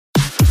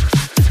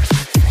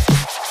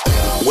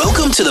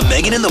to the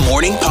Megan in the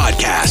Morning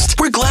podcast.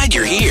 We're glad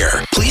you're here.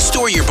 Please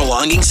store your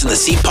belongings in the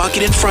seat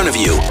pocket in front of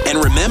you. And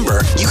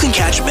remember, you can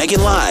catch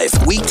Megan live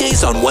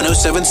weekdays on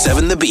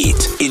 107.7 The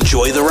Beat.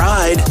 Enjoy the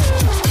ride.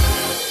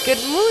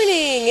 Good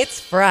morning. It's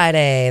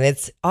Friday and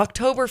it's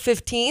October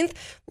 15th.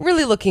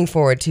 Really looking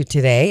forward to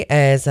today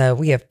as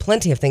we have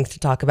plenty of things to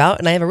talk about.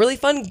 And I have a really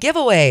fun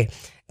giveaway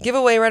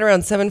right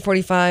around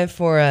 7:45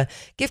 for a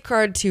gift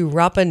card to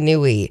Rapa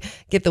Nui.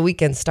 Get the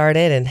weekend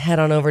started and head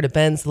on over to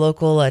Ben's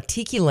local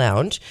Tiki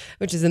Lounge,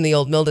 which is in the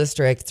Old Mill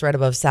District. It's right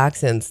above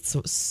Saxon's.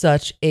 It's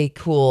such a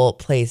cool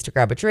place to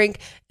grab a drink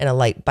and a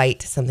light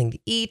bite, something to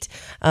eat.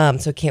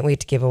 So can't wait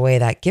to give away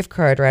that gift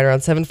card right around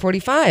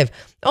 7:45.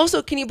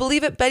 Also, can you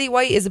believe it? Betty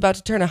White is about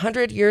to turn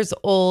 100 years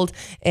old,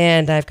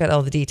 and I've got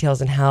all the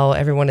details on how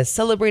everyone is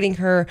celebrating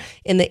her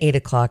in the 8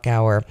 o'clock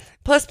hour.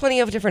 Plus, plenty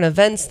of different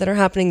events that are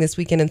happening this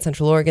weekend in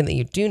Central Oregon that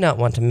you do not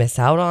want to miss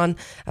out on.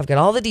 I've got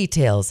all the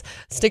details.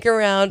 Stick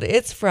around.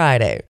 It's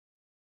Friday.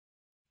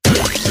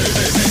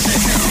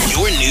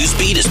 Your news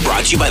beat is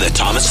brought to you by the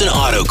Thomason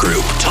Auto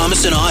Group.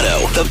 Thomason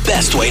Auto, the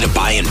best way to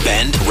buy in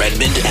Bend,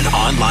 Redmond, and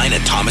online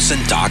at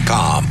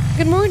thomason.com.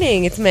 Good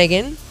morning. It's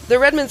Megan. The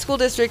Redmond School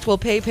District will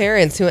pay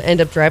parents who end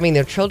up driving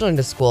their children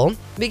to school.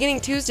 Beginning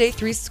Tuesday,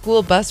 3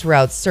 school bus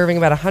routes serving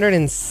about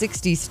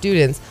 160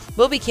 students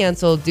will be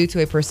canceled due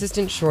to a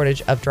persistent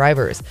shortage of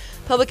drivers.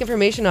 Public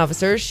Information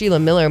Officer Sheila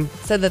Miller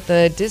said that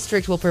the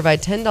district will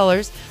provide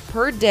 $10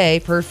 per day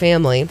per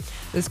family.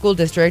 The school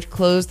district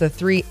closed the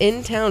 3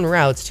 in-town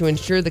routes to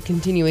ensure the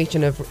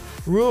continuation of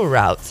rural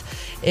routes.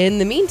 In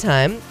the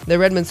meantime, the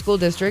Redmond School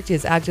District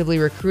is actively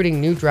recruiting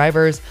new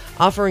drivers,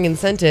 offering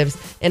incentives,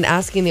 and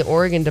asking the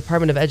Oregon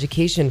Department of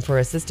Education for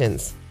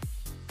assistance.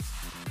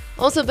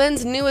 Also,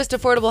 Ben's newest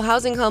affordable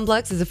housing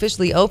complex is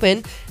officially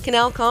open.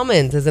 Canal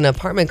Commons is an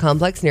apartment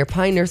complex near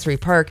Pine Nursery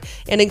Park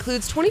and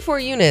includes 24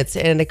 units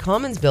and a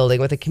commons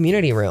building with a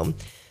community room.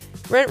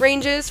 Rent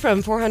ranges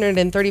from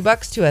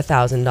 $430 to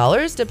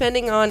 $1,000,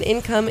 depending on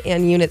income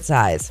and unit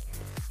size.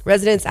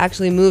 Residents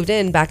actually moved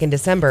in back in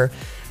December,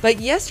 but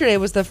yesterday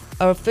was the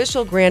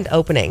official grand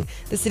opening.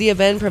 The city of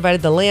Bend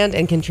provided the land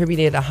and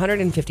contributed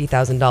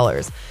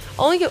 $150,000.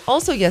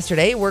 Also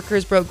yesterday,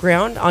 workers broke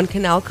ground on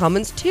Canal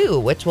Commons 2,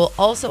 which will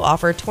also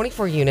offer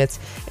 24 units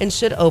and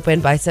should open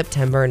by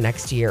September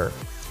next year.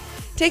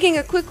 Taking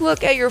a quick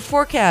look at your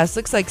forecast,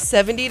 looks like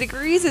 70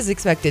 degrees is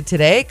expected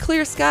today.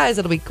 Clear skies,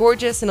 it'll be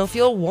gorgeous and it'll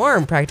feel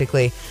warm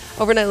practically.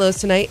 Overnight lows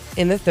tonight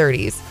in the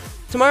 30s.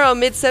 Tomorrow,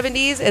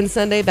 mid-70s and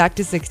Sunday back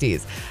to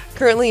 60s.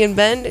 Currently in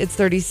Bend, it's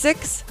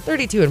 36,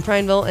 32 in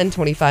Prineville, and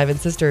 25 in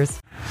Sisters.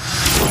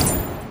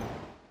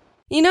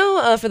 You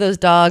know, for those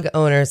dog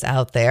owners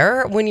out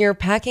there, when you're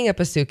packing up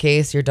a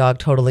suitcase, your dog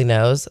totally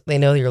knows. They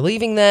know you're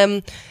leaving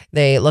them.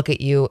 They look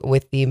at you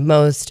with the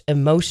most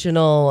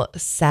emotional,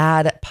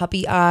 sad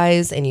puppy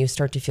eyes, and you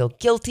start to feel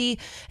guilty.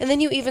 And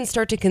then you even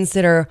start to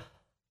consider,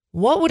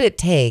 what would it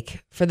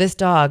take for this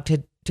dog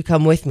to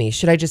come with me?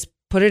 Should I just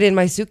put it in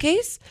my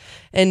suitcase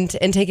and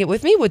take it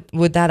with me?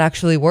 Would that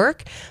actually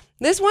work?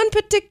 This one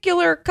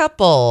particular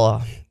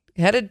couple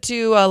headed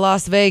to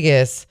Las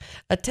Vegas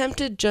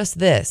attempted just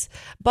this,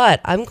 but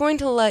I'm going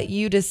to let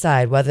you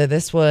decide whether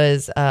this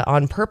was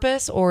on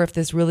purpose or if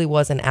this really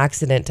was an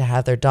accident to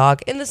have their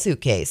dog in the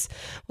suitcase.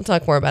 We'll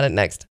talk more about it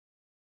next.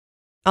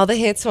 All the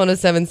hits,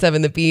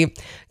 107.7 The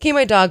Beat. Okay,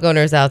 my dog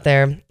owners out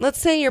there,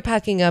 let's say you're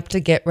packing up to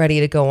get ready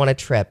to go on a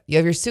trip. You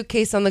have your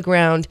suitcase on the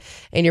ground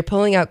and you're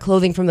pulling out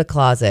clothing from the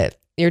closet.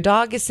 Your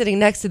dog is sitting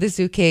next to the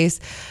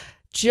suitcase,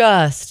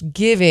 just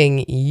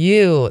giving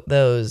you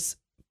those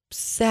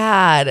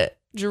sad,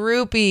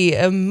 droopy,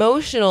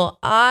 emotional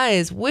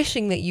eyes,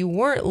 wishing that you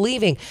weren't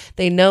leaving.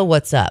 They know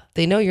what's up.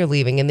 They know you're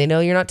leaving and they know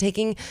you're not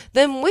taking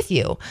them with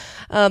you.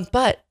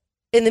 But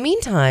in the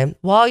meantime,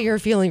 while you're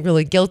feeling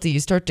really guilty, you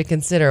start to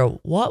consider,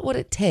 what would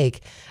it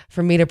take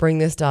for me to bring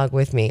this dog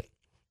with me?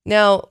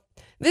 Now,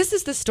 this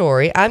is the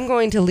story. I'm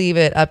going to leave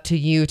it up to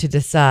you to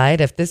decide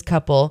if this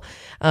couple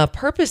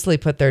purposely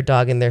put their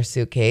dog in their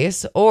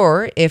suitcase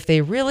or if they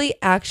really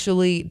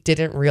actually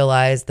didn't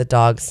realize the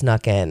dog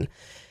snuck in.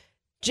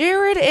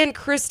 Jared and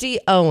Christy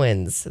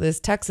Owens,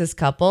 this Texas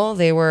couple,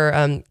 they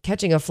were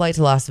catching a flight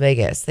to Las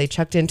Vegas. They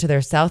checked into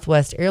their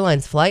Southwest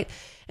Airlines flight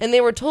and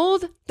they were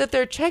told that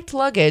their checked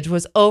luggage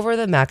was over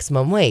the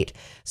maximum weight.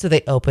 So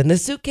they opened the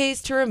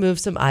suitcase to remove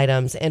some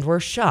items and were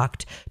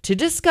shocked to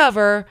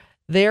discover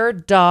their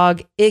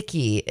dog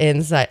Icky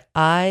inside.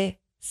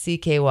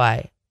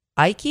 I-C-K-Y.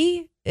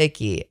 Icky?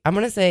 Icky. I'm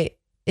going to say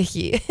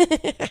Icky.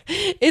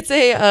 It's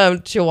a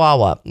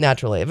Chihuahua,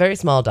 naturally, a very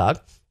small dog.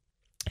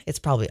 It's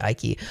probably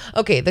Ike.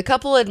 Okay, the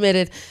couple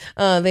admitted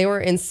they were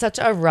in such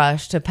a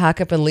rush to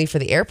pack up and leave for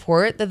the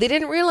airport that they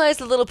didn't realize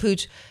the little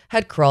pooch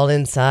had crawled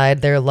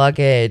inside their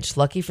luggage.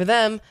 Lucky for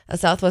them, a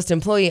Southwest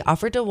employee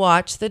offered to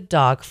watch the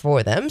dog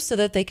for them so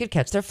that they could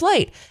catch their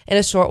flight. And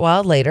a short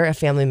while later, a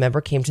family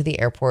member came to the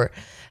airport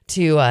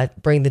to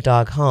bring the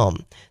dog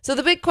home. So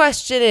the big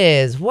question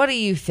is, what do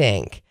you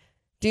think?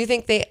 Do you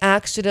think they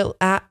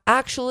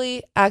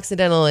actually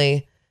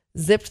accidentally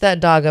zipped that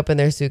dog up in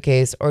their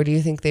suitcase, or do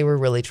you think they were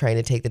really trying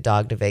to take the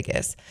dog to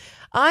Vegas?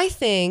 I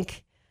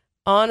think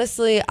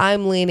Honestly,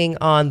 I'm leaning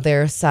on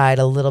their side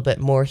a little bit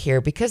more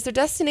here because their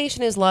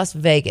destination is Las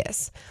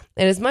Vegas.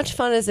 And as much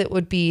fun as it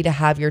would be to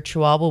have your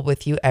Chihuahua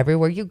with you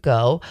everywhere you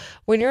go,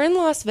 when you're in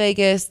Las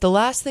Vegas, the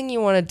last thing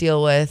you want to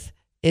deal with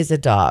is a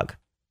dog,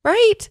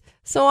 right?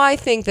 So I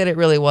think that it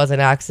really was an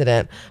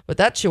accident, but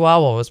that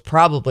Chihuahua was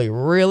probably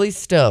really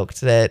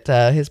stoked that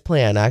his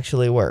plan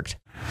actually worked.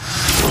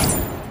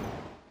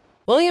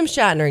 William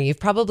Shatner, you've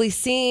probably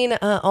seen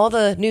all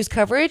the news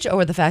coverage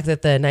over the fact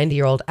that the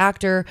 90-year-old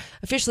actor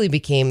officially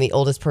became the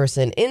oldest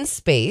person in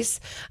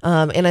space.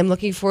 And I'm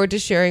looking forward to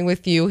sharing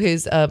with you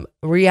his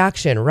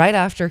reaction right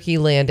after he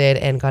landed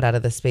and got out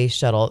of the space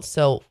shuttle.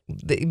 So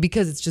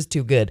because it's just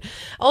too good.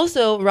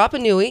 Also, Rapa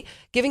Nui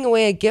giving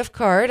away a gift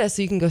card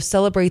so you can go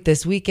celebrate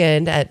this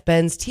weekend at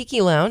Ben's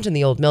Tiki Lounge in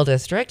the Old Mill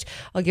District.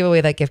 I'll give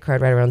away that gift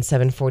card right around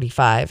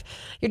 7:45.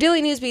 Your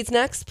daily news beats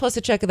next, plus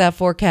a check of that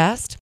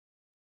forecast.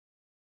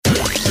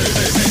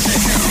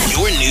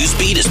 Your news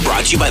beat is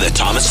brought to you by the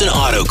Thomason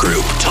Auto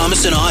Group.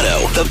 Thomason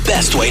Auto, the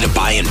best way to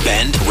buy in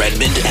Bend,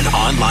 Redmond, and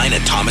online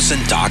at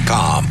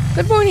thomason.com.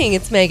 Good morning,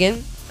 it's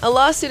Megan. A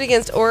lawsuit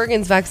against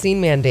Oregon's vaccine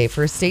mandate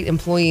for state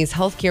employees,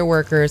 healthcare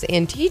workers,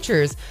 and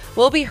teachers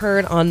will be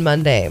heard on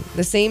Monday,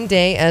 the same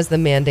day as the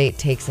mandate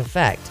takes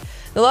effect.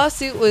 The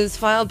lawsuit was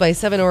filed by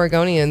 7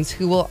 Oregonians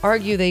who will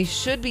argue they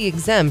should be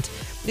exempt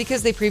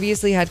because they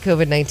previously had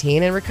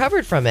COVID-19 and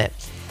recovered from it.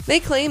 They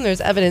claim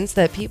there's evidence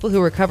that people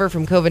who recover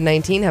from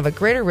COVID-19 have a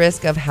greater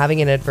risk of having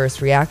an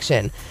adverse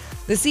reaction.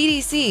 The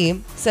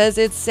CDC says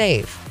it's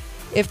safe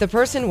if the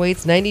person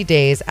waits 90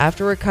 days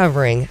after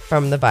recovering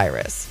from the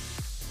virus.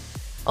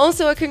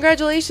 Also, a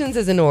congratulations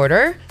is in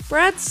order.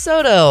 Brad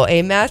Soto,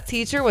 a math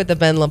teacher with the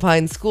Ben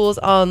Lapine Schools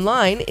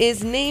Online,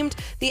 is named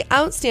the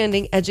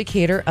Outstanding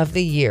Educator of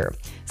the Year.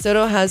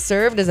 Soto has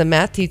served as a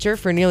math teacher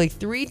for nearly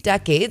 3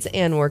 decades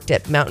and worked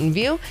at Mountain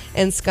View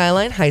and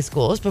Skyline High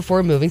Schools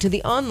before moving to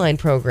the online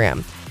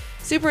program.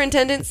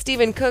 Superintendent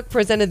Stephen Cook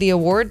presented the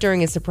award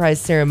during a surprise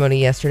ceremony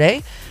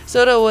yesterday.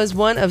 Soto was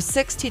one of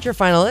 6 teacher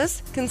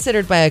finalists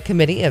considered by a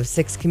committee of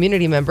 6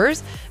 community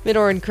members.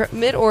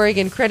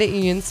 Mid-Oregon Credit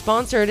Union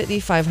sponsored the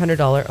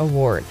 $500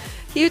 award.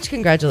 Huge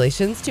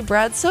congratulations to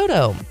Brad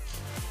Soto.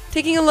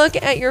 Taking a look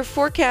at your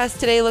forecast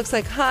today, looks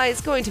like high is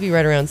going to be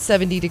right around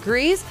 70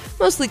 degrees,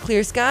 mostly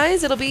clear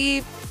skies. It'll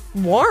be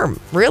warm,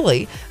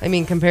 really. I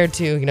mean, compared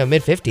to,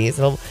 mid-50s,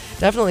 it'll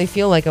definitely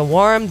feel like a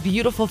warm,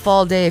 beautiful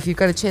fall day if you've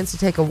got a chance to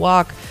take a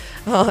walk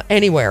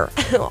anywhere.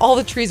 All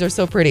the trees are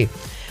so pretty.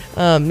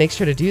 Make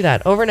sure to do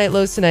that. Overnight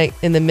lows tonight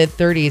in the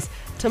mid-30s.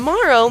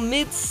 Tomorrow,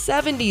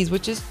 mid-70s,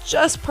 which is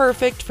just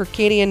perfect for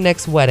Katie and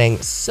Nick's wedding.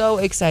 So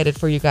excited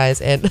for you guys.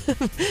 And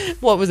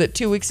what was it,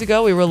 2 weeks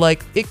ago? We were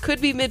like, it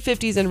could be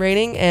mid-50s and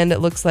raining, and it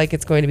looks like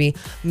it's going to be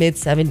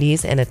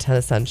mid-70s and a ton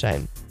of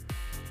sunshine.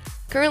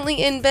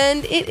 Currently in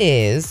Bend, it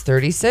is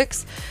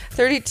 36,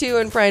 32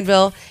 in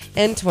Prineville,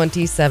 and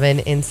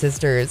 27 in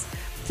Sisters.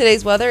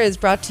 Today's weather is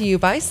brought to you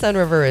by Sun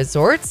River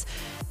Resorts.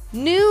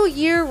 New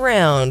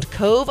year-round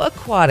Cove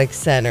Aquatic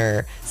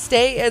Center.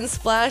 Stay and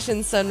splash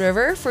in Sun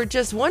River for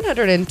just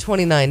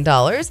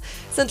 $129.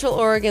 Central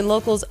Oregon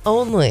locals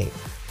only.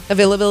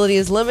 Availability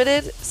is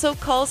limited, so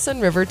call Sun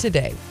River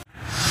today.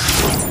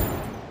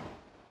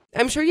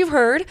 I'm sure you've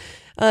heard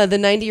the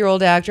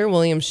 90-year-old actor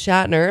William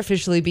Shatner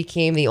officially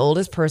became the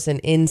oldest person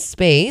in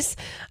space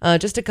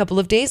just a couple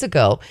of days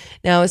ago.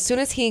 Now, as soon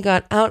as he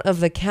got out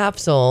of the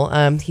capsule,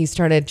 he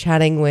started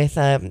chatting with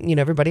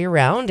everybody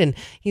around, and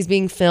he's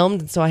being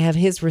filmed. So I have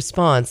his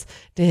response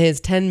to his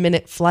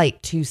 10-minute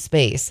flight to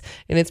space,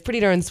 and it's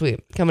pretty darn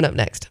sweet. Coming up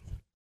next.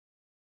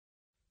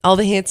 All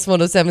the hits,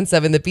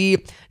 107.7 The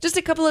Beat. Just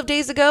a couple of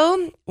days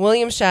ago,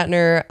 William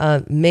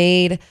Shatner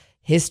made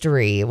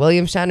history.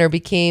 William Shatner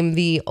became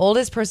the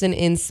oldest person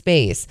in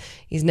space.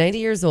 He's 90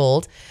 years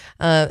old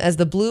as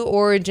the Blue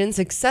Origin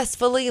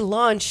successfully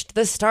launched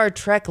the Star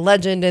Trek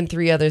Legend and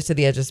 3 others to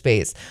the edge of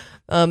space.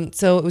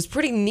 So it was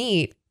pretty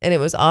neat, and it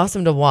was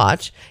awesome to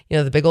watch,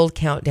 the big old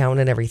countdown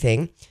and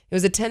everything. It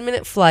was a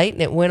 10-minute flight,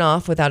 and it went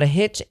off without a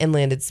hitch and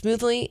landed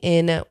smoothly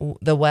in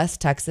the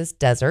West Texas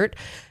desert.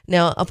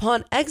 Now,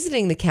 upon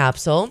exiting the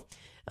capsule,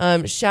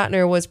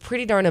 Shatner was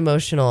pretty darn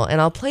emotional, and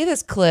I'll play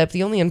this clip.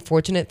 The only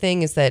unfortunate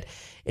thing is that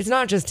it's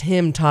not just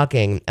him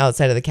talking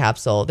outside of the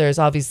capsule. There's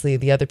obviously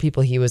the other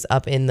people he was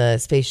up in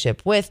the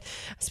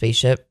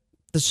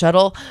the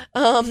shuttle,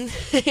 and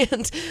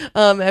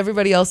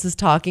everybody else is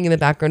talking in the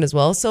background as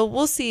well. So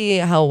we'll see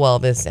how well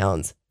this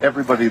sounds.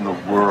 Everybody in the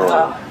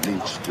world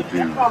needs to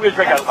do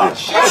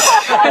this.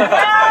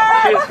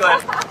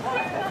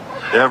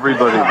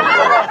 Everybody in the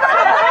world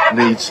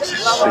needs to see.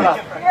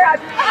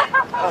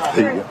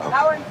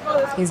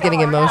 He's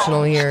getting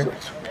emotional here.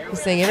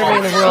 He's saying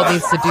everybody in the world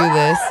needs to do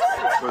this.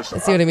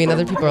 See what I mean?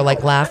 Other people are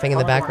like laughing in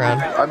the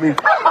background. I mean,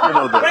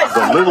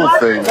 the little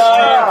things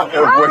of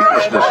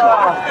weightlessness.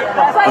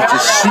 But to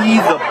see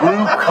the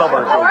blue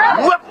color go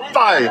whoop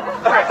by,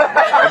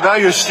 and now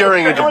you're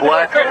staring into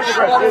blackness.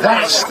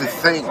 That's the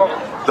thing.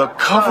 The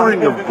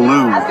covering of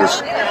blue,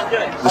 this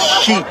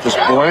sheet, this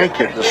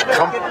blanket, this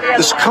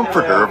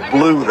comforter of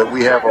blue that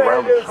we have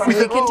around us. So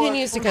he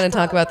continues to kind of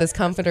talk about this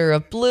comforter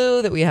of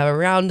blue that we have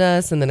around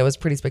us, and then it was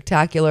pretty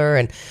spectacular.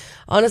 And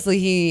honestly,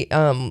 he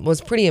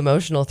was pretty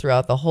emotional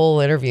throughout the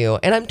whole interview,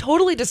 and I'm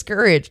totally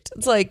discouraged.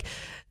 It's like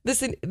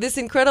this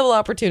incredible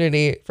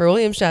opportunity for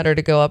William Shatner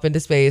to go up into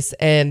space,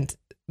 and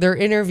they're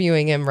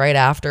interviewing him right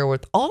after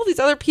with all these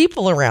other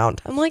people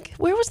around. I'm like,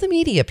 where was the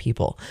media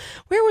people?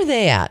 Where were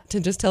they at to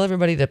just tell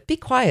everybody to be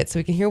quiet so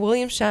we can hear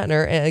William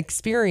Shatner and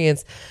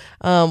experience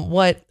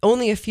what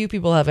only a few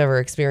people have ever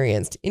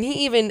experienced? And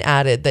he even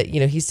added that,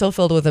 he's so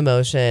filled with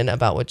emotion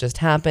about what just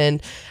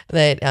happened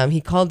that he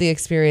called the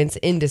experience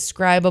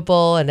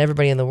indescribable, and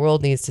everybody in the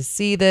world needs to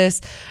see this.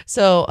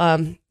 So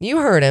you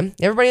heard him.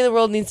 Everybody in the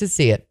world needs to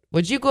see it.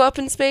 Would you go up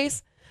in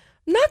space?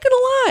 I'm not going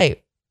to lie.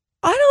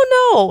 I don't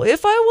know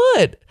if I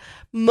would,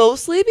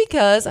 mostly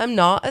because I'm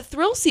not a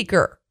thrill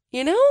seeker.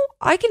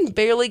 I can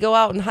barely go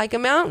out and hike a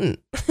mountain.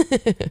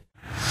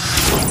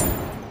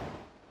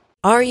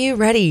 Are you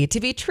ready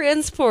to be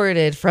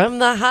transported from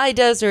the high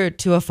desert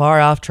to a far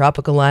off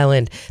tropical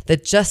island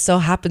that just so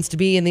happens to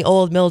be in the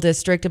Old Mill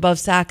District above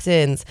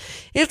Saxons?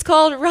 It's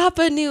called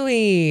Rapa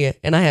Nui,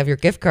 and I have your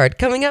gift card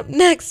coming up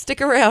next.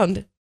 Stick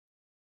around.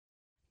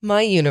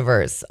 My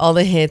universe, all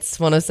the hits,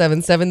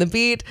 107.7 The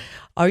Beat.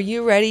 Are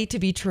you ready to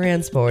be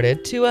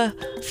transported to a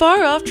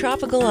far-off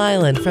tropical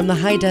island from the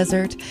high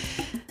desert?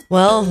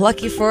 Well,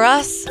 lucky for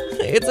us,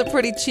 it's a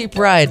pretty cheap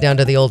ride down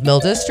to the Old Mill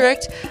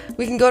District.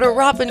 We can go to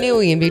Rapa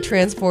Nui and be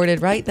transported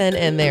right then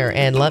and there.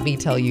 And let me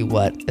tell you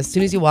what, as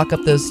soon as you walk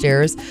up those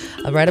stairs,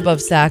 right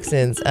above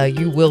Saxons,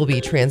 you will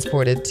be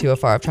transported to a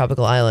far-off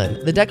tropical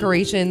island. The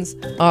decorations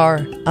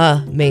are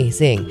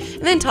amazing.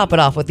 And then top it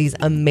off with these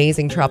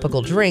amazing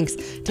tropical drinks,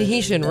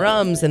 Tahitian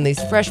rums, and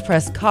these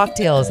fresh-pressed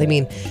cocktails. I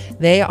mean,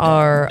 they're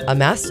a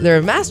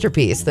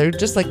masterpiece. They're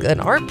just like an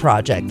art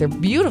project. They're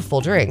beautiful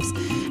drinks.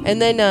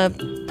 And then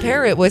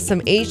pair it with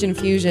some Asian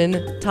fusion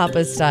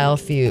tapas-style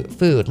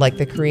food, like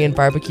the Korean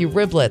barbecue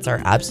riblets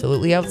are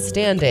absolutely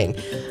outstanding.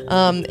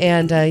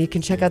 And you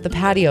can check out the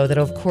patio that,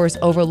 of course,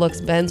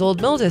 overlooks Ben's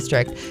Old Mill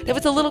District. If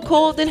it's a little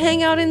cold, then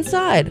hang out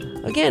inside.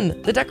 Again,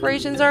 the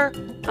decorations are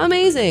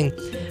amazing.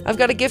 I've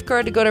got a gift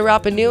card to go to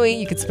Rapa Nui.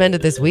 You could spend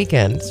it this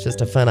weekend. It's just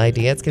a fun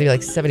idea. It's going to be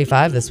like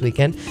 $75 this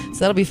weekend, so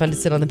that'll be fun to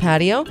sit on the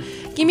patio.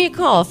 Give me a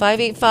call,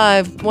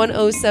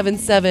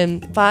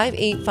 585-1077,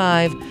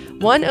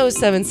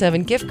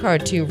 585-1077, gift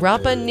card to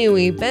Rapa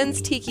Nui,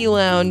 Ben's Tiki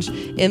Lounge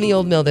in the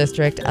Old Mill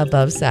District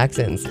above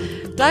Saxons.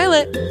 Dial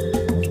it.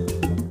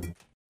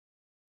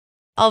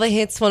 All the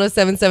hits,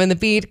 107.7 The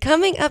Beat.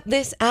 Coming up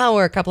this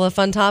hour, a couple of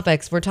fun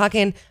topics. We're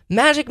talking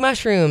magic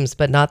mushrooms,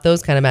 but not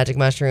those kind of magic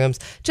mushrooms,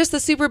 just the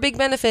super big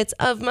benefits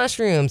of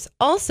mushrooms.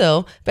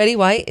 Also, Betty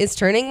White is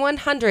turning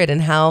 100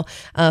 and how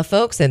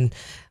folks and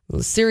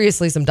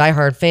seriously, some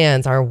diehard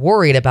fans are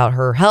worried about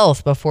her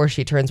health before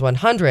she turns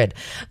 100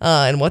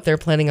 and what they're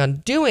planning on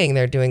doing.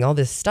 They're doing all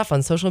this stuff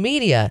on social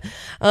media.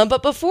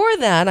 But before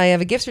that, I have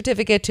a gift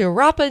certificate to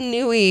Rapa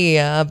Nui,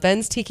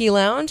 Ben's Tiki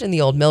Lounge in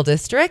the Old Mill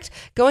District,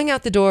 going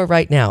out the door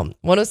right now.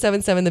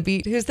 107.7 The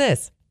Beat. Who's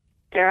this?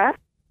 Sarah.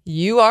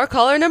 You are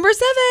caller number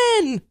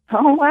 7.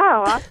 Oh,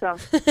 wow. Awesome.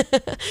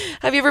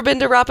 Have you ever been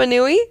to Rapa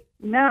Nui?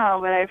 No,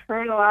 but I've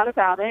heard a lot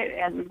about it,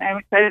 and I'm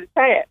excited to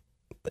try it.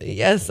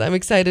 Yes, I'm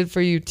excited for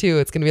you too.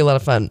 It's going to be a lot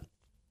of fun.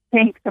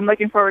 Thanks. I'm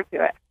looking forward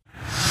to it.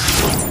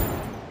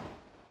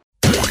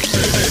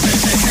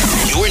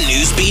 Your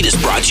news beat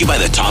is brought to you by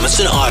the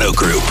Thomason Auto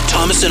Group.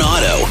 Thomason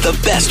Auto, the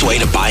best way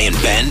to buy in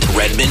Bend,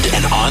 Redmond,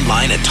 and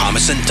online at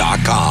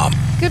thomason.com.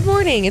 Good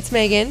morning. It's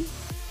Megan.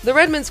 The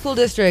Redmond School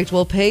District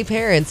will pay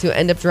parents who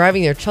end up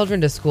driving their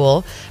children to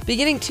school.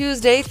 Beginning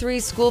Tuesday, 3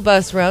 school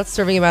bus routes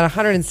serving about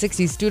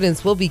 160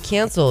 students will be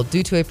canceled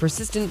due to a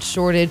persistent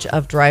shortage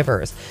of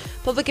drivers.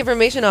 Public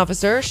Information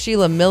Officer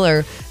Sheila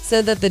Miller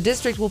said that the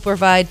district will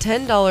provide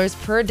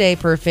 $10 per day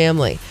per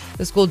family.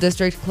 The school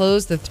district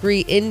closed the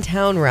 3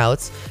 in-town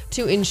routes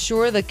to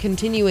ensure the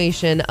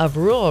continuation of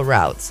rural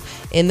routes.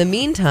 In the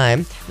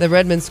meantime, the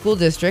Redmond School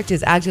District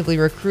is actively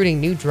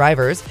recruiting new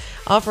drivers,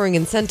 offering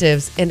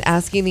incentives, and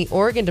asking the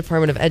Oregon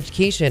Department of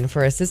Education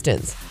for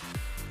assistance.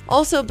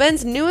 Also,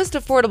 Ben's newest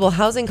affordable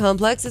housing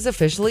complex is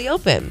officially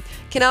open.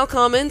 Canal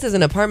Commons is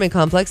an apartment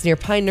complex near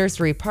Pine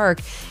Nursery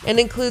Park and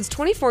includes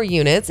 24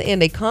 units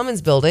and a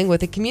commons building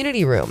with a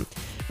community room.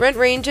 Rent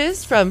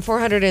ranges from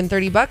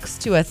 $430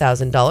 to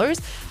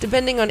 $1,000,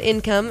 depending on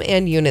income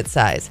and unit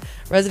size.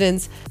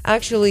 Residents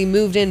actually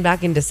moved in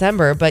back in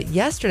December, but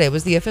yesterday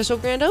was the official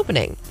grand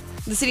opening.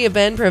 The City of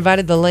Bend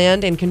provided the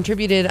land and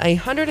contributed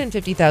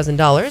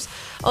 $150,000.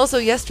 Also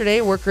yesterday,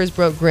 workers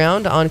broke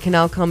ground on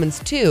Canal Commons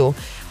 2,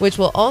 which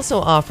will also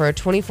offer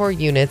 24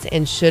 units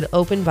and should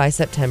open by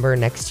September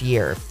next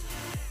year.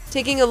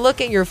 Taking a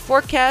look at your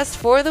forecast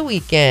for the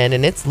weekend,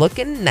 and it's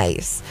looking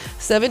nice.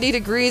 70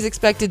 degrees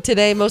expected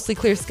today, mostly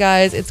clear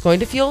skies. It's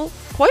going to feel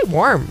quite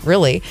warm,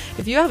 really.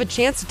 If you have a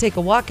chance to take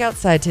a walk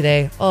outside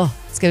today,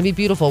 it's going to be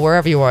beautiful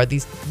wherever you are.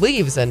 These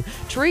leaves and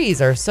trees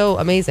are so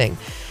amazing.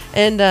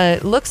 And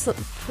it looks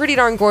pretty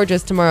darn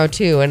gorgeous tomorrow,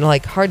 too, and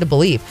hard to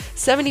believe.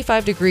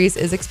 75 degrees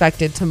is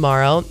expected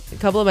tomorrow. A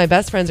couple of my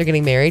best friends are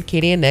getting married,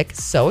 Katie and Nick.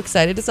 So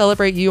excited to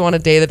celebrate you on a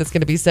day that it's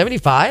going to be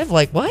 75.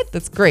 What?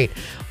 That's great.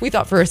 We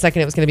thought for a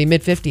second it was going to be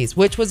mid-50s,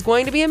 which was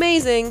going to be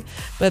amazing,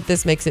 but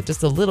this makes it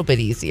just a little bit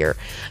easier.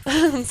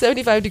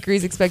 75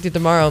 degrees expected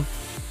tomorrow,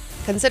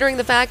 considering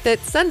the fact that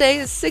Sunday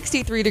is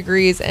 63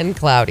 degrees and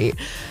cloudy.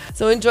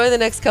 So enjoy the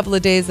next couple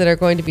of days that are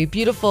going to be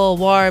beautiful,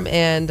 warm,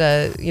 and,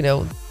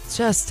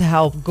 just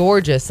how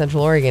gorgeous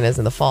Central Oregon is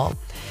in the fall.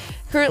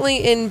 Currently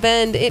in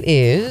Bend, it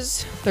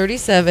is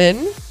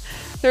 37,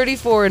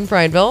 34 in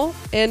Prineville,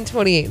 and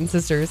 28 in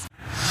Sisters.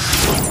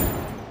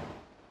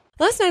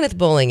 Last night at the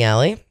bowling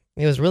alley,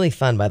 it was really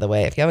fun, by the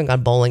way. If you haven't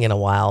gone bowling in a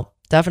while,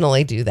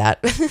 definitely do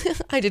that.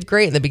 I did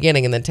great in the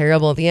beginning and then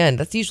terrible at the end.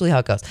 That's usually how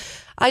it goes.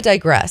 I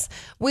digress.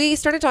 We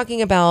started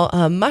talking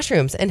about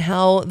mushrooms and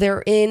how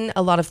they're in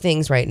a lot of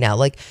things right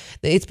now.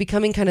 It's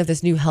becoming kind of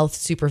this new health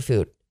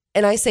superfood.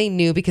 And I say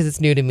new because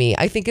it's new to me.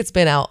 I think it's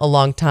been out a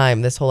long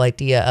time, this whole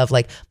idea of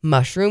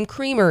mushroom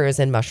creamers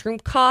and mushroom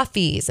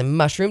coffees and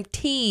mushroom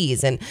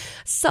teas and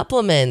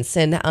supplements,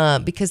 and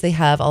because they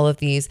have all of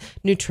these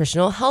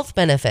nutritional health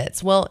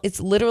benefits. Well, it's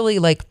literally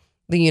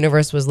the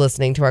universe was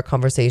listening to our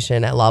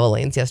conversation at Lava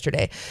Lanes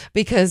yesterday,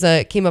 because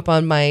it came up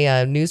on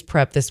my news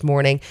prep this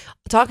morning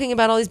talking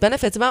about all these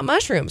benefits about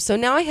mushrooms. So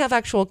now I have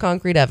actual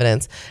concrete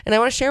evidence, and I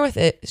want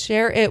to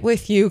share it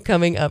with you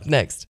coming up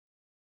next.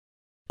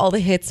 All the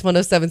hits,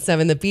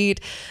 107.7 The Beat.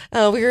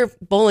 We were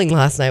bowling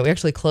last night. We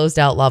actually closed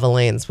out Lava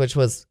Lanes, which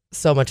was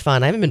so much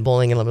fun. I haven't been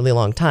bowling in a really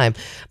long time,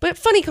 but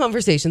funny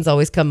conversations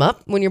always come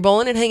up when you're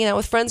bowling and hanging out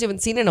with friends you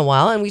haven't seen in a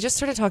while. And we just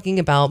started talking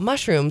about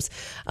mushrooms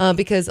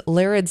because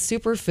Laird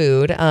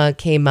Superfood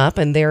came up,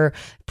 and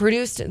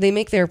they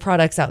make their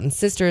products out in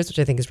Sisters, which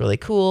I think is really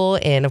cool.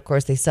 And of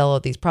course, they sell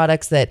these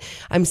products that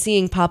I'm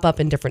seeing pop up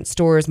in different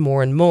stores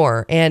more and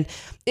more. And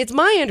it's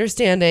my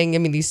understanding,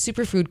 these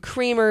superfood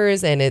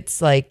creamers, and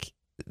it's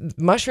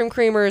mushroom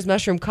creamers,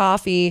 mushroom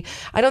coffee.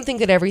 I don't think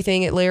that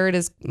everything at Laird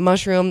is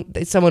mushroom.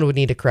 Someone would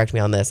need to correct me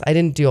on this. I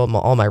didn't do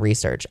all my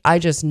research. I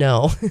just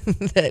know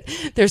that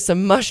there's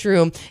some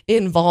mushroom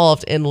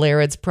involved in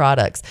Laird's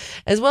products,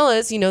 as well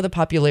as, the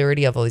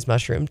popularity of all these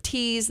mushroom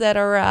teas that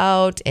are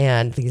out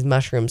and these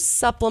mushroom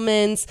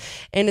supplements.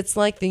 And it's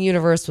like the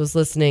universe was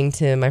listening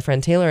to my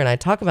friend Taylor and I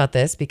talk about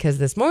this, because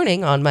this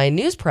morning on my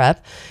news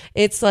prep,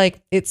 it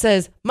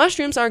says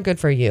mushrooms aren't good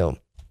for you.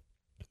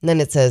 And then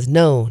it says,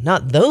 no,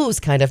 not those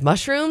kind of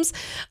mushrooms,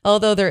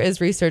 although there is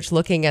research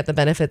looking at the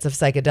benefits of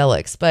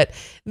psychedelics. But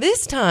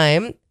this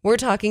time, we're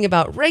talking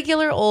about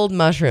regular old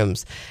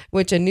mushrooms,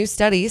 which a new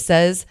study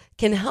says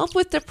can help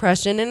with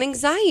depression and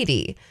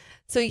anxiety.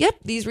 So,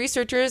 these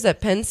researchers at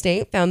Penn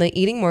State found that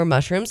eating more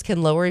mushrooms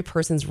can lower a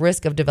person's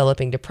risk of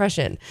developing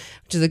depression,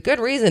 which is a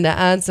good reason to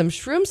add some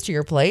shrooms to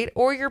your plate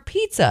or your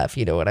pizza, if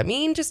you know what I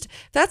mean. Just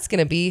if that's going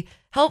to be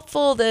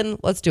helpful, then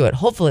let's do it.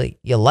 Hopefully,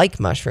 you like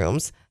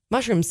mushrooms.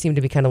 Mushrooms seem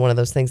to be kind of one of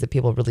those things that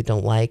people really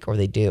don't like, or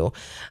they do.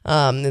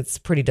 It's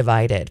pretty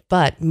divided.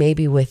 But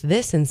maybe with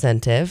this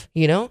incentive,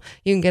 you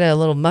can get a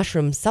little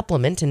mushroom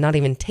supplement and not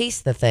even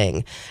taste the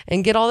thing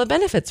and get all the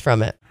benefits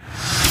from it.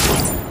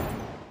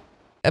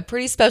 A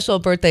pretty special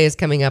birthday is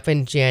coming up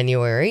in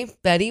January.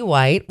 Betty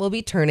White will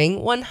be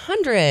turning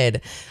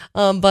 100.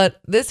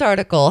 But this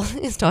article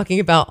is talking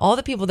about all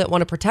the people that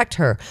want to protect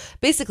her,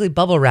 basically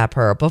bubble wrap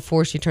her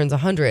before she turns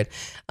 100.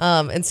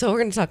 And so we're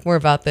going to talk more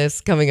about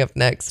this coming up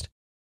next.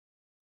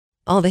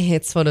 All the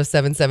hits,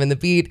 107.7 The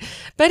Beat.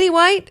 Betty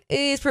White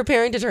is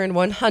preparing to turn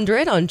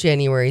 100 on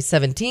January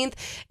 17th,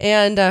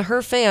 and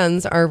her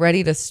fans are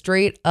ready to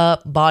straight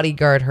up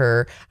bodyguard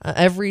her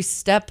every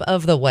step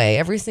of the way,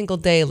 every single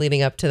day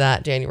leading up to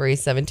that January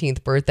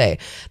 17th birthday.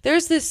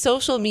 There's this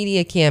social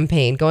media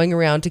campaign going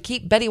around to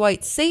keep Betty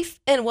White safe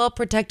and well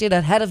protected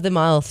ahead of the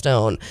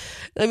milestone.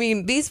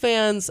 These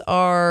fans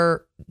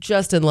are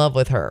just in love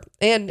with her.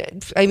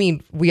 And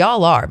we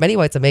all are. Betty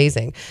White's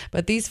amazing,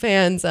 but these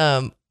fans,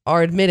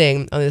 are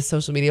admitting on this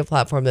social media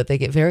platform that they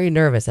get very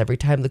nervous every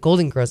time the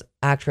Golden Girls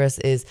actress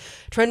is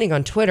trending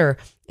on Twitter.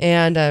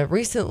 And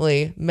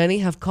recently, many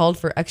have called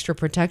for extra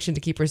protection to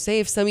keep her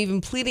safe, some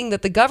even pleading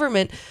that the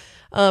government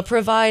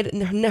provide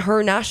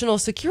her national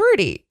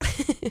security.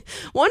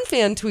 One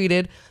fan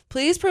tweeted,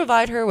 "Please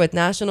provide her with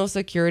national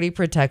security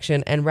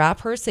protection and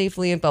wrap her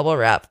safely in bubble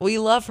wrap. We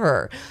love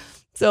her."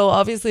 So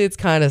obviously it's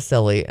kind of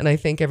silly. And I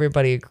think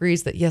everybody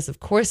agrees that, yes, of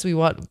course, we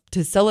want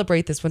to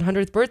celebrate this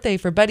 100th birthday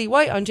for Betty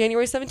White on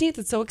January 17th.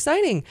 It's so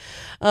exciting.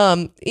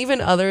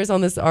 Even others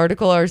on this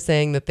article are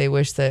saying that they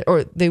wish that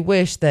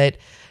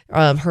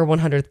her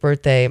 100th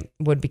birthday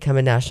would become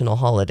a national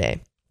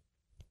holiday.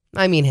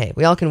 I mean, hey,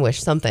 we all can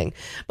wish something.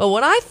 But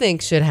what I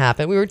think should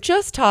happen, we were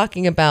just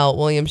talking about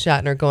William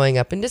Shatner going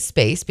up into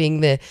space, being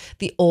the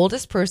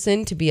oldest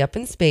person to be up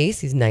in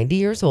space. He's 90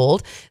 years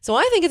old. So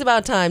I think it's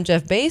about time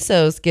Jeff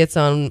Bezos gets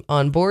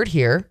on board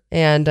here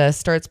and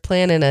starts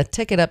planning a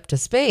ticket up to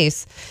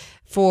space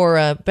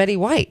for Betty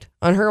White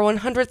on her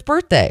 100th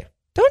birthday.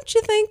 Don't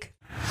you think?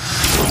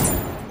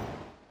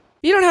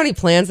 You don't have any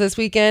plans this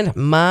weekend?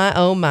 My,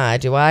 oh my,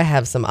 do I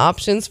have some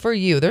options for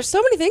you. There's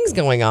so many things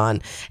going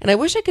on, and I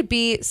wish I could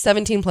be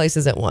 17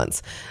 places at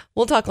once.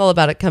 We'll talk all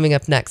about it coming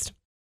up next.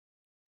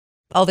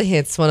 All the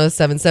hits,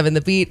 107.7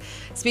 The Beat.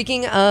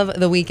 Speaking of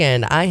the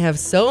weekend, I have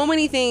so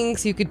many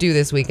things you could do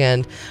this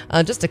weekend.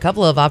 Just a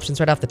couple of options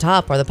right off the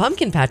top are the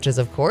pumpkin patches,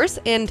 of course.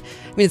 And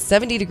I mean, it's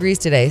 70 degrees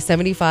today,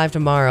 75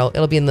 tomorrow.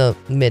 It'll be in the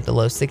mid to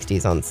low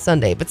 60s on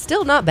Sunday, but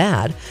still not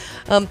bad.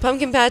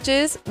 Pumpkin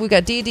patches, we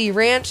got DD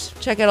Ranch.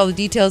 Check out all the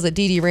details at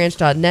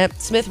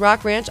ddranch.net. Smith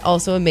Rock Ranch,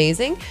 also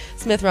amazing.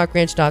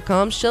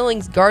 SmithRockRanch.com.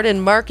 Schilling's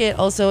Garden Market,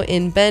 also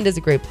in Bend, is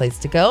a great place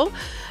to go.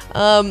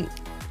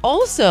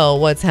 Also,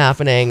 what's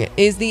happening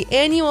is the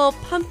annual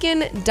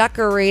pumpkin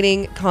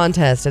decorating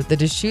contest at the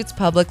Deschutes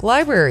Public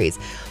Libraries.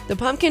 The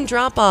pumpkin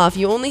drop-off,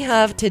 you only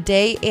have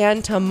today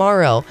and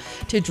tomorrow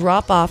to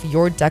drop off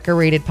your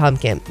decorated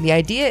pumpkin. The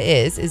idea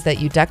is that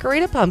you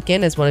decorate a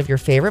pumpkin as one of your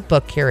favorite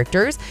book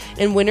characters,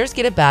 and winners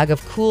get a bag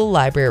of cool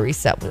library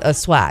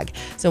swag.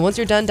 So once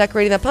you're done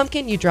decorating that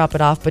pumpkin, you drop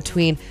it off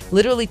between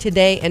literally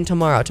today and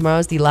tomorrow. Tomorrow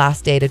is the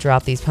last day to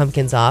drop these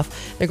pumpkins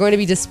off. They're going to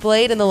be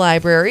displayed in the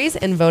libraries,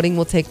 and voting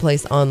will take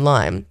place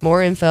online.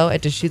 More info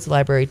at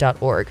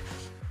DeschutesLibrary.org.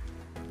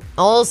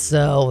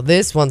 Also,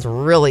 this one's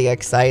really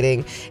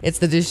exciting. It's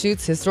the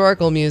Deschutes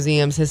Historical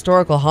Museum's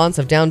Historical Haunts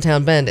of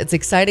Downtown Bend. It's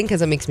exciting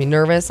because it makes me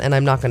nervous and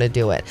I'm not going to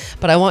do it.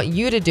 But I want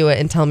you to do it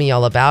and tell me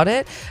all about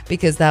it,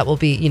 because that will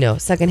be,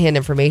 secondhand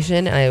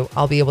information, and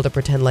I'll be able to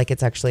pretend like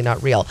it's actually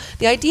not real.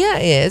 The idea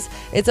is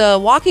it's a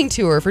walking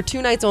tour for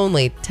 2 nights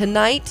only,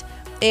 tonight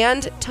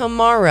and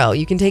tomorrow.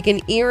 You can take an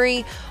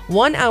eerie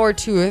 1-hour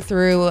tour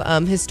through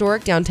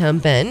historic downtown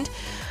Bend.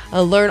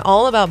 Learn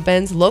all about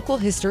Bend's local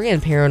history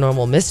and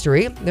paranormal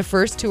mystery. The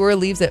first tour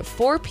leaves at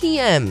 4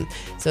 p.m.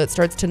 So it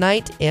starts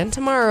tonight and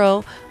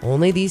tomorrow,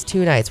 only these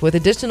 2 nights, with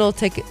additional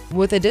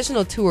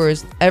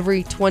tours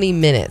every 20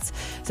 minutes.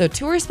 So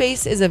tour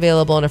space is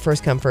available on a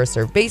first-come,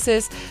 first-served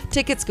basis.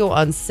 Tickets go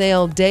on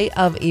sale day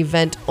of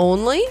event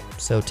only.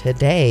 So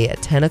today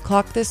at 10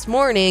 o'clock this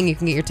morning, you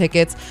can get your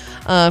tickets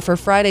for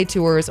Friday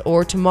tours,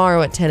 or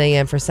tomorrow at 10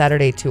 a.m. for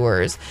Saturday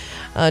tours.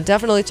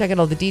 Definitely check out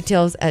all the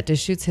details at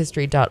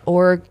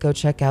DeschutesHistory.org. Go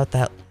check out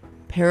that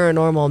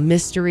paranormal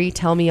mystery.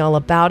 Tell me all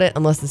about it.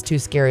 Unless it's too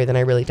scary, then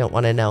I really don't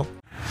want to know.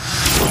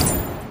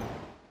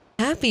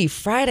 Happy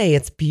Friday.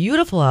 It's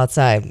beautiful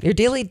outside. Your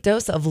daily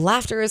dose of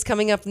laughter is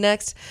coming up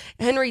next.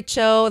 Henry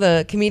Cho,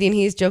 the comedian,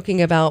 he's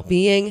joking about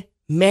being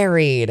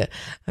married.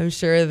 I'm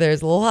sure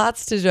there's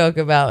lots to joke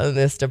about in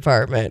this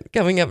department.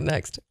 Coming up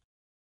next.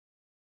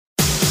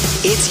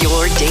 It's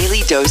your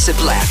daily dose of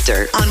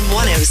laughter on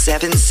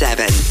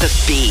 107.7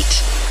 The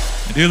Beat.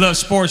 I do love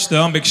sports,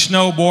 though. I'm a big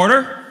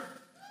snowboarder.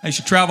 I used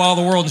to travel all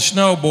the world and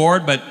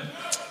snowboard, but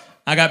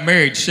I got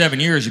married 7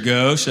 years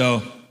ago,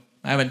 so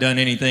I haven't done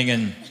anything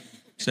in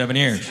 7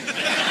 years.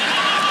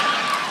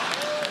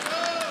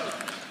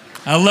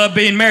 I love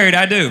being married,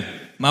 I do.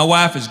 My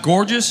wife is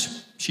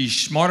gorgeous. She's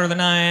smarter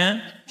than I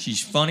am.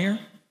 She's funnier.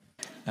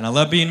 And I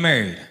love being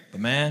married.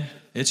 But man,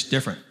 it's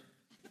different.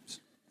 It's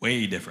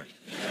way different.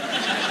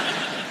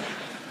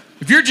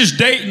 If you're just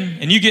dating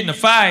and you get in a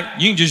fight,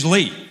 you can just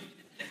leave.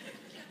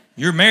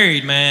 You're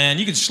married, man.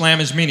 You can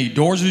slam as many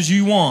doors as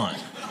you want.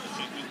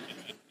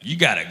 You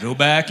gotta go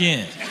back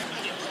in.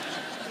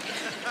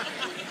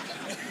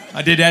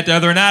 I did that the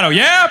other night. Oh,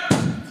 yep.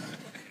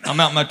 I'm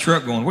out in my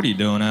truck going, what are you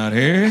doing out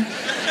here?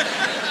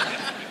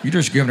 You're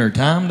just giving her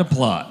time to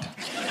plot.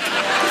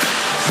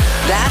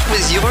 That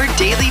was your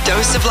daily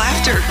dose of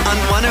laughter on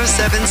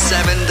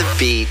 107.7 The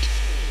Beat.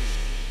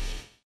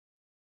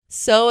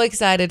 So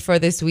excited for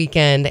this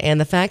weekend, and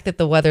the fact that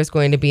the weather's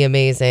going to be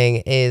amazing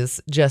is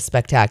just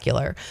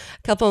spectacular.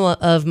 A couple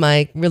of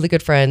my really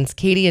good friends,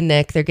 Katie and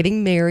Nick, they're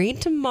getting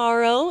married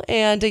tomorrow,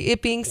 and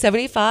it being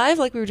 75,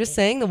 like we were just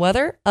saying, the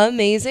weather,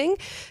 amazing.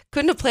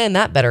 Couldn't have planned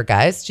that better,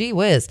 guys. Gee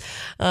whiz.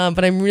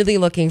 But I'm really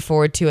looking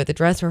forward to it. The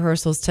dress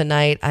rehearsals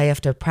tonight, I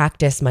have to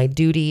practice my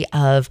duty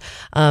of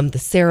the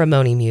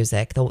ceremony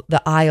music,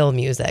 the aisle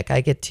music.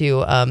 I get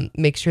to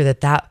make sure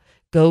that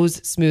goes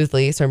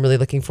smoothly. So I'm really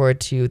looking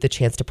forward to the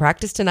chance to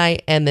practice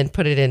tonight and then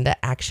put it into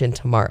action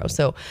tomorrow.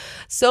 So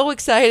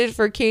excited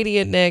for Katie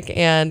and Nick,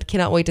 and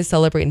cannot wait to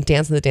celebrate and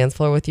dance on the dance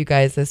floor with you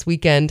guys this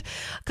weekend.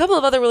 A couple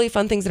of other really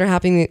fun things that are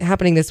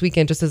happening this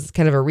weekend, just as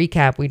kind of a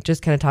recap. We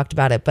just kind of talked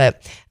about it,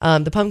 but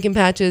the pumpkin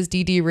patches,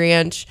 DD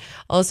Ranch,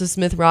 also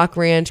Smith Rock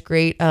Ranch,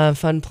 great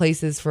fun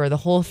places for the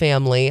whole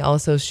family.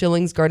 Also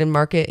Schilling's Garden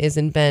Market is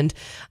in Bend.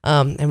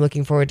 I'm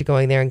looking forward to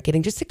going there and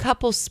getting just a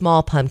couple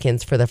small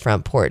pumpkins for the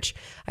front porch.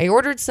 I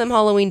ordered some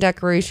Halloween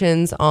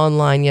decorations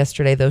online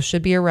yesterday. Those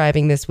should be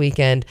arriving this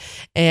weekend,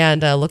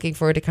 and looking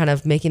forward to kind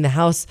of making the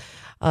house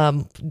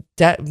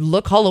that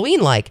look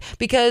Halloween-like,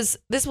 because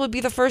this would be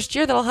the first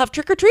year that I'll have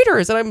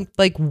trick-or-treaters, and I'm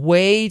like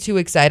way too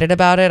excited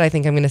about it. I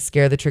think I'm going to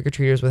scare the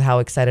trick-or-treaters with how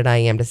excited I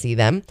am to see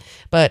them,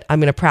 but I'm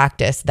going to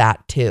practice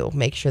that too.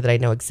 Make sure that I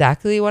know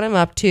exactly what I'm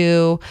up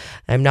to.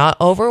 I'm not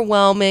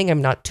overwhelming.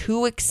 I'm not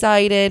too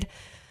excited.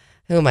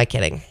 Who am I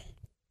kidding?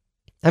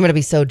 I'm going to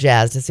be so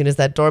jazzed as soon as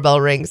that doorbell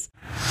rings.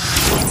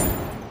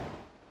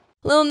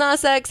 Lil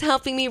Nas X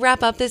helping me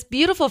wrap up this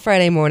beautiful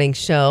Friday morning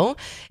show.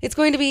 It's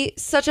going to be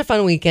such a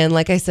fun weekend.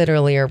 Like I said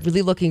earlier,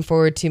 really looking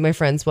forward to my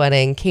friend's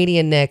wedding. Katie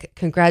and Nick,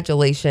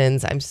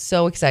 congratulations. I'm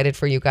so excited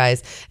for you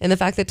guys. And the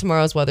fact that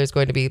tomorrow's weather is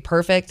going to be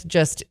perfect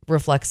just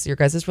reflects your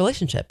guys'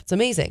 relationship. It's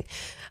amazing.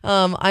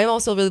 I'm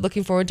also really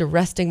looking forward to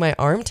resting my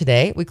arm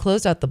today. We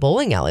closed out the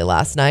bowling alley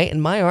last night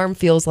and my arm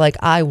feels like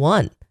I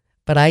won.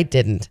 But I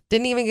didn't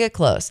even get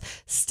close.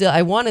 Still,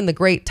 I won in the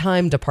great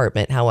time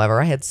department.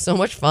 However, I had so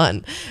much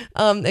fun.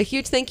 A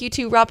huge thank you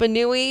to Rapa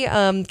Nui,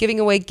 giving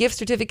away gift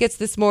certificates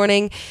this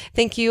morning.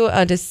 Thank you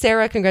to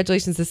Sarah.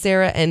 Congratulations to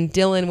Sarah and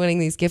Dylan winning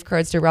these gift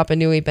cards to Rapa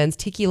Nui, Ben's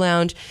Tiki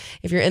Lounge.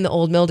 If you're in the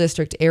Old Mill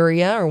District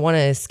area or want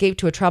to escape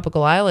to a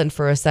tropical island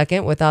for a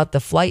second without the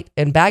flight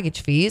and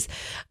baggage fees,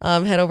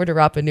 head over to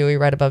Rapa Nui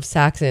right above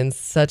Saxon's.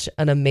 Such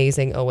an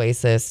amazing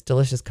oasis,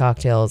 delicious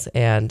cocktails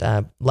and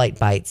light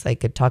bites. I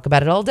could talk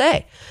about it all day.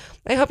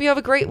 I hope you have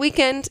a great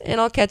weekend,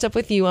 and I'll catch up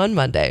with you on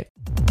Monday.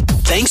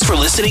 Thanks for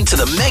listening to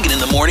the Megan in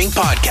the Morning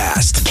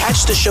podcast.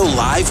 Catch the show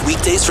live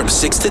weekdays from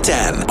 6 to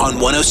 10 on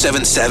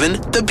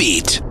 107.7 The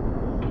Beat.